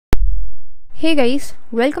Hey guys,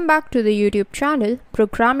 welcome back to the YouTube channel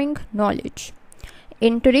Programming Knowledge.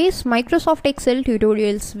 In today's Microsoft Excel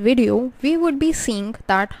tutorials video, we would be seeing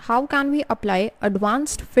that how can we apply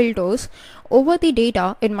advanced filters over the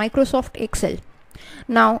data in Microsoft Excel.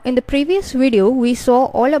 Now in the previous video, we saw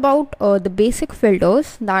all about the basic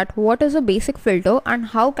filters, that what is a basic filter and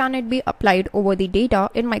how can it be applied over the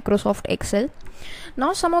data in Microsoft Excel.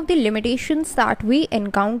 Now some of the limitations that we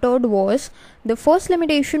encountered was, the first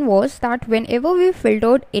limitation was that whenever we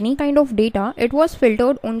filtered any kind of data, it was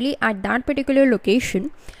filtered only at that particular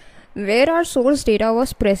location where our source data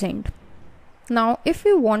was present. Now if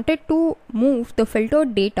we wanted to move the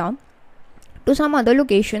filtered data to some other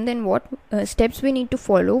location, then what steps we need to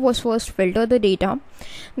follow was first filter the data,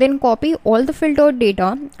 then copy all the filtered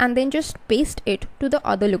data and then just paste it to the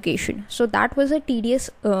other location. So that was a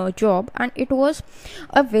tedious job and it was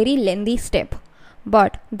a very lengthy step,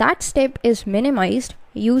 but that step is minimized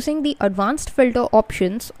using the advanced filter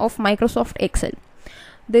options of Microsoft Excel.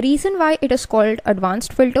 The reason why it is called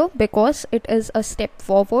advanced filter, because it is a step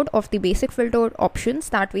forward of the basic filtered options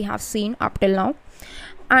that we have seen up till now,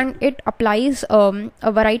 and it applies a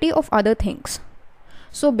variety of other things.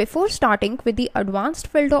 So before starting with the advanced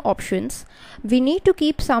filter options, we need to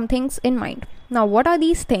keep some things in mind. Now what are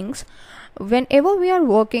these things? Whenever we are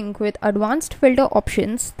working with advanced filter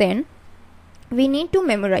options, then we need to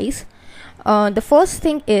memorize. The first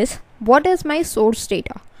thing is, what is my source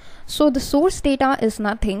data? So the source data is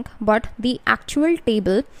nothing but the actual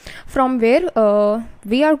table from where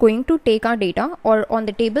we are going to take our data, or on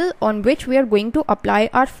the table on which we are going to apply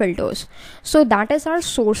our filters. So that is our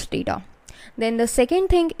source data. Then the second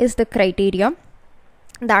thing is the criteria.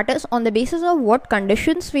 That is on the basis of what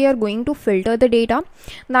conditions we are going to filter the data.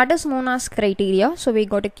 That is known as criteria. So we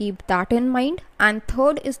got to keep that in mind. And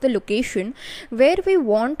third is the location where we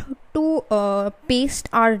want to paste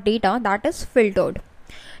our data, that is filtered.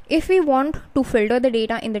 If we want to filter the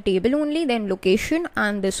data in the table only, then location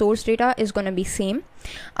and the source data is going to be same.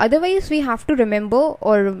 Otherwise, we have to remember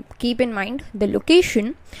or keep in mind the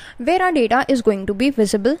location where our data is going to be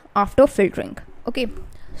visible after filtering. Okay,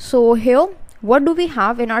 so here what do we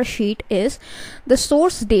have in our sheet is the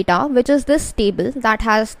source data, which is this table that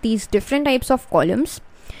has these different types of columns.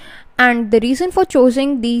 And the reason for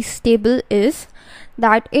choosing this table is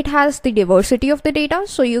that it has the diversity of the data,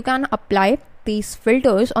 so you can apply these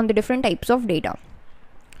filters on the different types of data.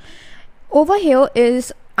 Over here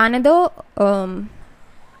is another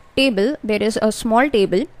table. There is a small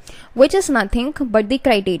table which is nothing but the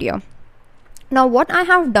criteria. Now what I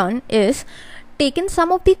have done is taken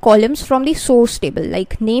some of the columns from the source table,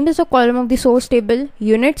 like name is a column of the source table,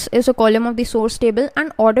 units is a column of the source table,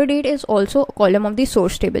 and order date is also a column of the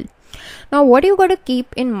source table. Now what you got to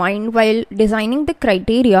keep in mind while designing the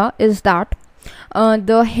criteria is that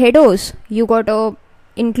the headers you got to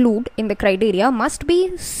include in the criteria must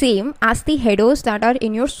be same as the headers that are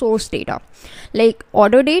in your source data, like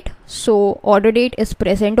order date. So order date is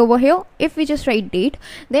present over here. If we just write date,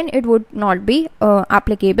 then it would not be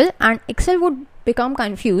applicable and Excel would become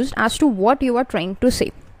confused as to what you are trying to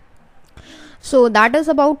say. So that is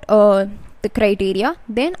about the criteria.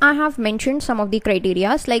 Then I have mentioned some of the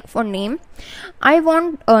criterias, like for name I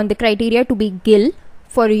want the criteria to be GIL.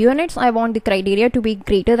 For units, I want the criteria to be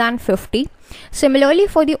greater than 50. Similarly,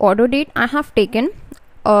 for the order date, I have taken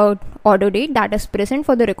order date that is present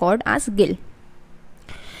for the record as GIL.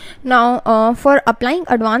 Now, for applying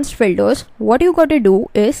advanced filters, what you got to do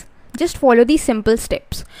is just follow these simple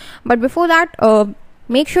steps. But before that,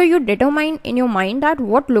 make sure you determine in your mind that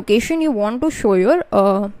what location you want to show your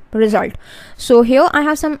result. So here I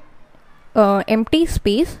have some empty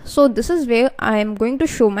space. So this is where I am going to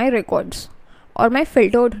show my records or my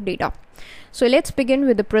filtered data. So let's begin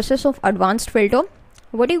with the process of advanced filter.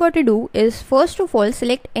 What you got to do is, first of all,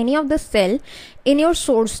 select any of the cell in your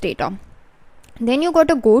source data. Then you got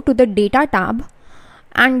to go to the data tab,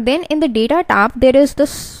 and then in the data tab there is the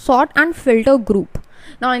sort and filter group.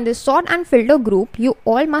 Now in this sort and filter group, you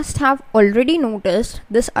all must have already noticed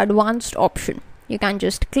this advanced option. You can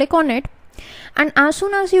just click on it, and as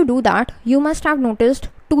soon as you do that, you must have noticed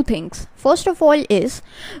two things. First of all is,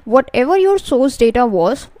 whatever your source data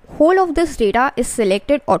was, whole of this data is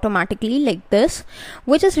selected automatically like this,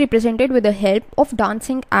 which is represented with the help of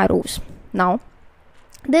dancing arrows. Now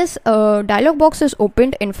this dialog box is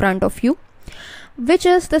opened in front of you, which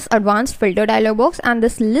is this advanced filter dialog box, and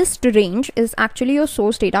this list range is actually your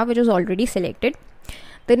source data which is already selected.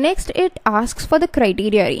 The next, it asks for the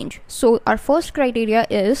criteria range. So our first criteria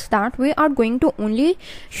is that we are going to only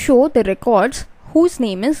show the records whose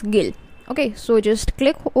name is GIL. Okay, so just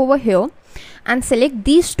click over here and select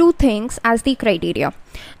these two things as the criteria.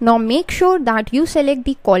 Now make sure that you select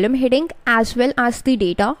the column heading as well as the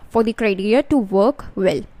data for the criteria to work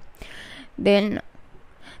well. Then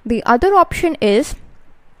the other option is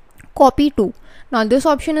copy to. Now this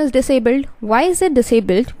option is disabled. Why is it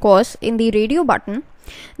disabled? Because in the radio button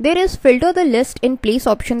there is filter the list in place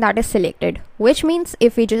option that is selected, which means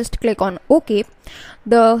if we just click on OK,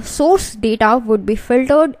 the source data would be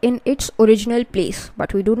filtered in its original place,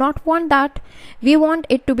 but we do not want that. We want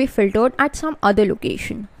it to be filtered at some other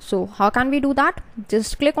location. So how can we do that?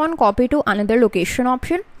 Just click on copy to another location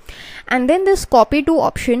option, and then this copy to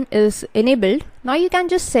option is enabled. Now you can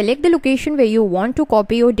just select the location where you want to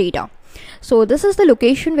copy your data. So this is the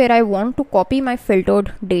location where I want to copy my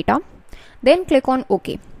filtered data. Then click on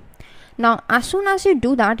OK. Now as soon as you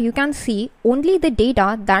do that, you can see only the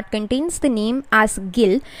data that contains the name as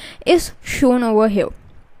Gil is shown over here,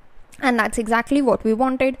 and that's exactly what we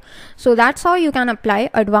wanted. So that's how you can apply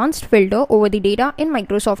advanced filter over the data in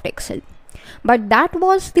Microsoft Excel. But that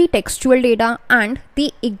was the textual data, and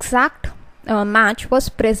the exact match was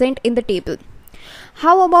present in the table.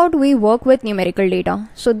 How about we work with numerical data?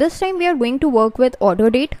 So this time we are going to work with order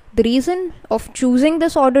date. The reason of choosing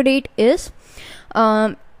this order date is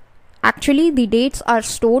actually the dates are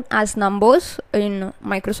stored as numbers in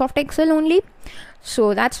Microsoft Excel only.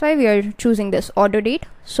 So that's why we are choosing this order date.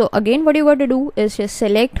 So again, what you got to do is just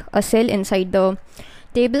select a cell inside the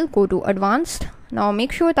table, go to advanced. Now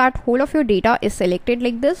make sure that whole of your data is selected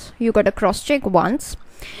like this. You got to cross check once.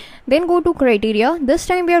 Then go to criteria. This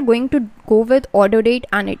time we are going to go with order date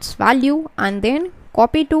and its value, and then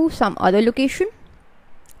copy to some other location.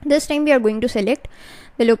 This time we are going to select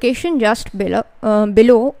the location just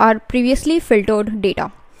below our previously filtered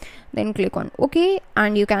data. Then click on OK,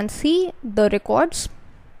 and you can see the records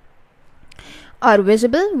are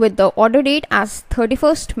visible with the order date as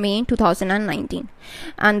 31st May 2019.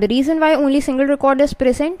 And the reason why only single record is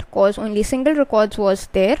present, because only single records was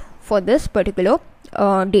there for this particular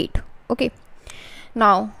date. Okay,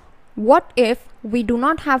 now what if we do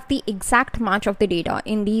not have the exact match of the data?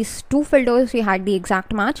 In these two filters we had the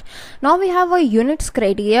exact match. Now we have a units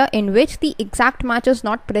criteria in which the exact match is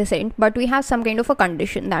not present, but we have some kind of a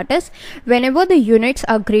condition, that is whenever the units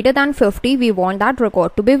are greater than 50, we want that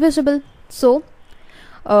record to be visible. So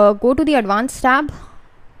go to the advanced tab.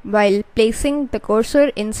 While placing the cursor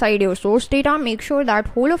inside your source data, make sure that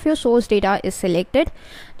whole of your source data is selected.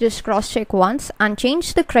 Just cross check once and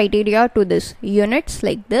change the criteria to this units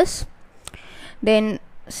like this. Then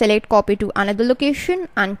select copy to another location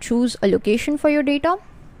and choose a location for your data.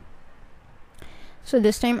 So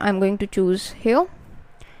this time I'm going to choose here.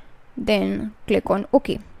 Then click on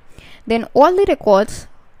OK. Then all the records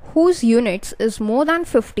whose units is more than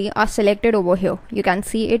 50 are selected over here. You can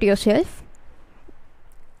see it yourself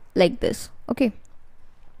like this. Okay,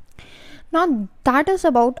 now that is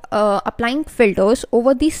about applying filters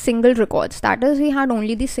over these single records, that is we had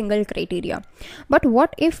only the single criteria. But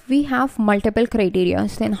what if we have multiple criteria?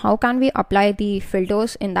 Then how can we apply the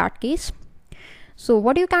filters in that case? So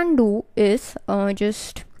what you can do is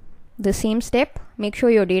just the same step. Make sure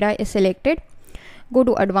your data is selected, go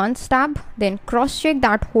to advanced tab, then cross check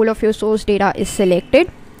that whole of your source data is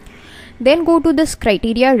selected. Then go to this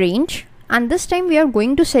criteria range, and this time we are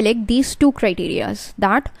going to select these two criterias,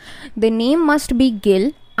 that the name must be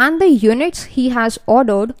Gil and the units he has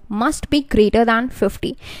ordered must be greater than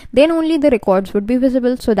 50. Then only the records would be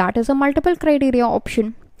visible. So that is a multiple criteria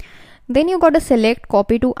option. Then you got to select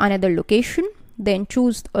copy to another location, then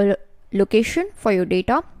choose a location for your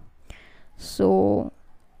data. So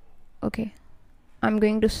okay, I'm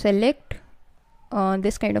going to select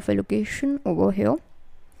this kind of a location over here,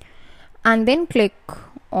 and then click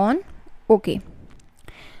on OK.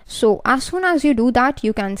 So as soon as you do that,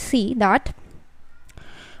 you can see that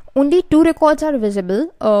only two records are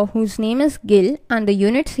visible whose name is Gil and the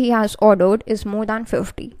units he has ordered is more than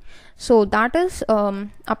 50. So that is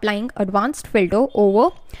applying advanced filter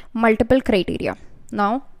over multiple criteria.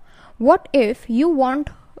 Now what if you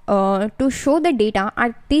want to show the data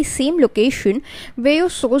at the same location where your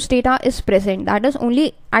source data is present, that is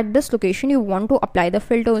only at this location you want to apply the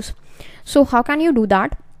filters? So how can you do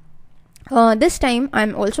that? This time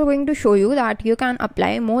I'm also going to show you that you can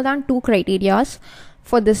apply more than two criterias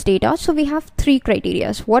for this data. So we have three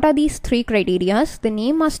criterias. What are these three criterias? The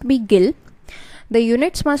name must be Gil, the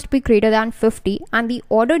units must be greater than 50, and the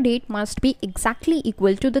order date must be exactly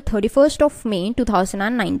equal to the 31st of May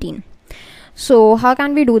 2019. So how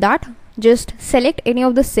can we do that? Just select any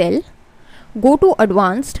of the cell, go to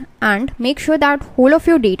advanced and make sure that whole of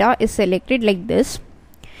your data is selected like this.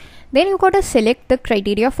 Then you gotta select the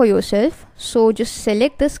criteria for yourself. So just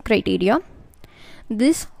select this criteria,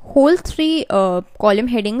 this whole three column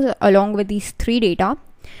headings along with these three data.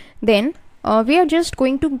 Then we are just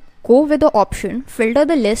going to go with the option filter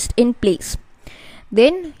the list in place.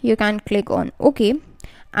 Then you can click on OK,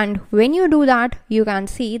 and when you do that, you can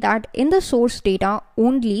see that in the source data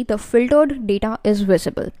only the filtered data is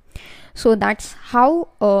visible. So that's how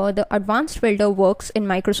the advanced filter works in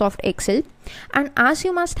Microsoft Excel. And as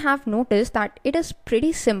you must have noticed that it is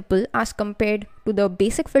pretty simple as compared to the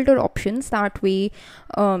basic filter options that we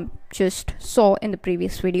just saw in the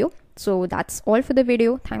previous video. So that's all for the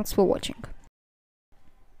video. Thanks for watching.